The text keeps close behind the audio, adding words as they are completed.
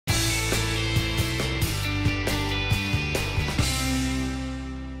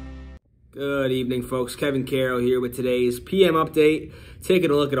Good evening, folks. Kevin Carroll here with today's PM update,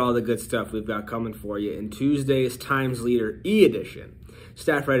 taking a look at all the good stuff we've got coming for you in Tuesday's Times Leader E-Edition.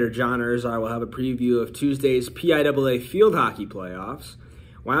 Staff writer John Erzar will have a preview of Tuesday's PIAA field hockey playoffs.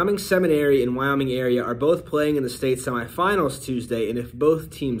 Wyoming Seminary and Wyoming area are both playing in the state semifinals Tuesday, and if both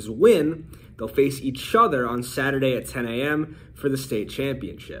teams win, they'll face each other on Saturday at 10 a.m. for the state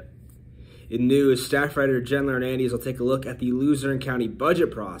championship. In news, staff writer Jen Hernandez will take a look at the Luzerne County budget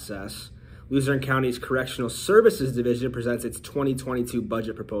process. Luzerne County's Correctional Services Division presents its 2022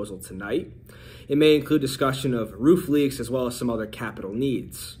 budget proposal tonight. It may include discussion of roof leaks as well as some other capital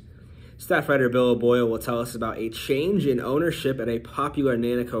needs. Staff writer Bill O'Boyle will tell us about a change in ownership at a popular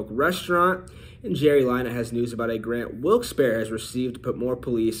Nanticoke restaurant, and Jerry Lina has news about a grant Wilkes-Barre has received to put more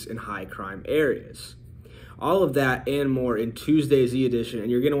police in high-crime areas. All of that and more in Tuesday's E-Edition, and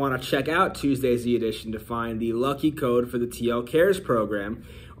you're going to want to check out Tuesday's E-Edition to find the lucky code for the TL Cares program.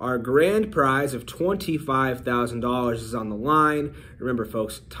 Our grand prize of $25,000 is on the line. Remember,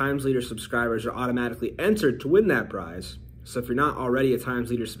 folks, Times Leader subscribers are automatically entered to win that prize. So if you're not already a Times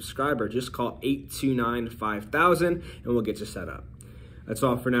Leader subscriber, just call 829-5000 and we'll get you set up. That's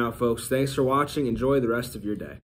all for now, folks. Thanks for watching. Enjoy the rest of your day.